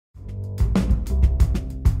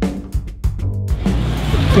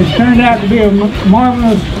It's turned out to be a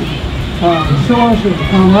marvelous source of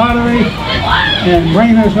camaraderie and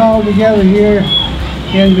bringing us all together here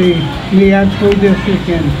in the Manassas School District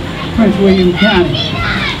in Prince William County.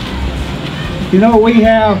 You know, we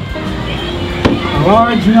have a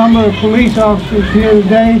large number of police officers here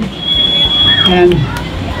today, and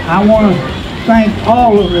I want to thank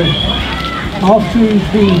all of the officers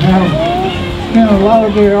who have spent a lot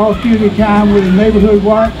of their off-duty time with the neighborhood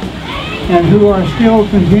watch and who are still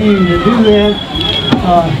continuing to do that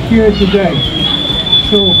here today.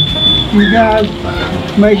 So you guys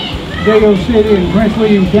make Dale City and Prince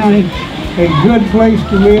William County a good place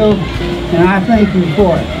to live, and I thank you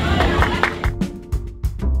for it.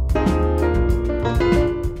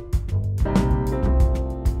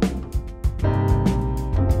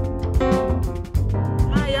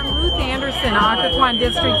 Hi, I'm Ruth Anderson, Occoquan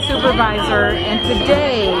District Supervisor, and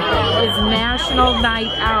today is National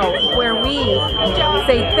Night Out, where we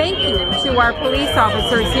say thank you to our police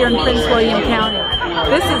officers here in Prince William County.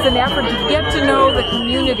 This is an effort to get to know the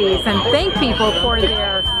communities and thank people for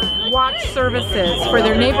their watch services, for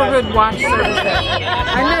their neighborhood watch services.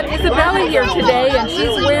 I met Isabella here today, and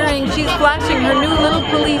she's flashing her new little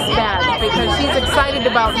police badge because she's excited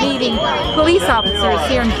about meeting police officers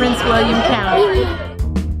here in Prince William County.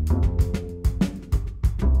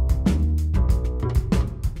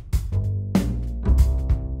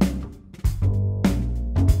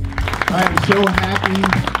 I am so happy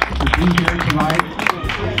to be here tonight.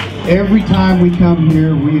 Every time we come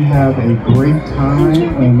here, we have a great time,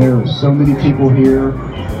 and there are so many people here,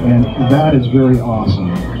 and that is very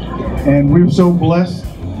awesome. And we're so blessed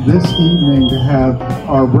this evening to have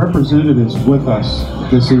our representatives with us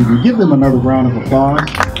this evening. Give them another round of applause.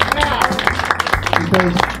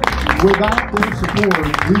 Because without their support,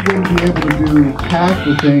 we wouldn't be able to do half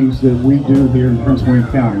the things that we do here in Prince William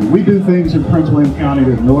County. We do things in Prince William County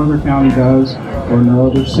that no other county does or no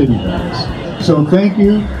other city does. So thank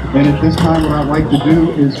you, and at this time what I'd like to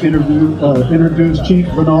do is introduce Chief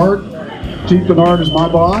Bernard. Chief Bernard is my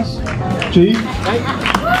boss. Chief. Thank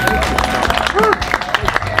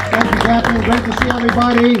you, Captain. Great to see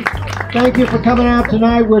everybody. Thank you for coming out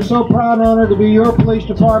tonight. We're so proud and honored to be your police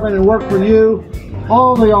department and work for you.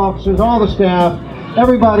 All the officers, all the staff,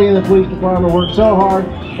 everybody in the police department works so hard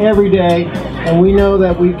every day, and we know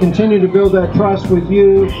that we continue to build that trust with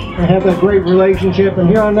you and have that great relationship. And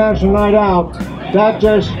here on National Night Out, that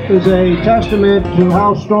just is a testament to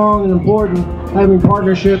how strong and important having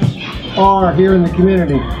partnerships are here in the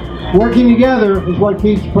community. Working together is what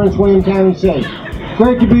keeps Prince William County safe.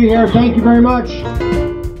 Great to be here. Thank you very much.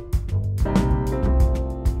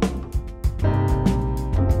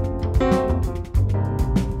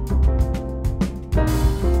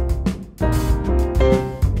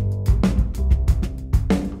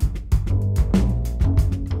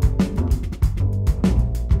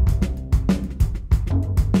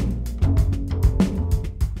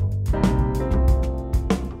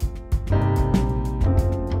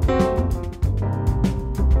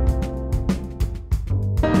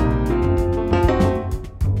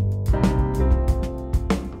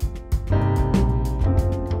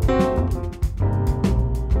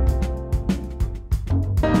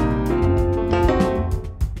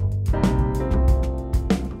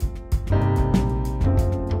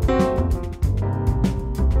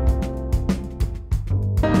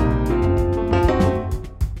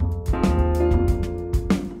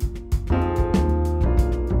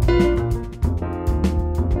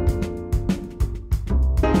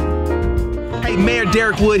 Mayor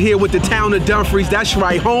Derek Wood here with the Town of Dumfries. That's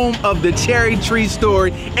right, home of the cherry tree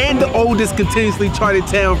story and the oldest continuously charted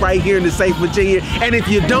town right here in the state of Virginia. And if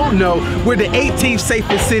you don't know, we're the 18th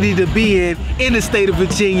safest city to be in the state of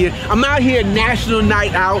Virginia. I'm out here at National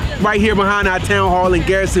Night Out right here behind our town hall in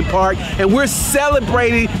Garrison Park, and we're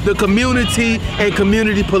celebrating the community and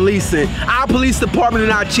community policing. Our police department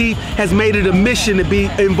and our chief has made it a mission to be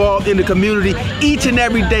involved in the community each and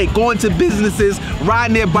every day, going to businesses,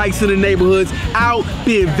 riding their bikes in the neighborhoods, out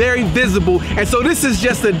being very visible. And so this is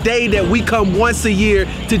just a day that we come once a year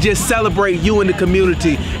to just celebrate you in the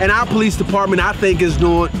community. And our police department, I think, is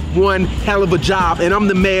doing one hell of a job, and I'm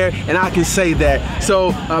the mayor and I can say that.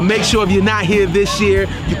 So make sure if you're not here this year,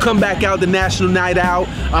 you come back out to National Night Out.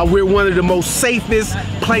 We're one of the most safest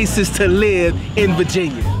places to live in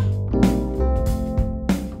Virginia.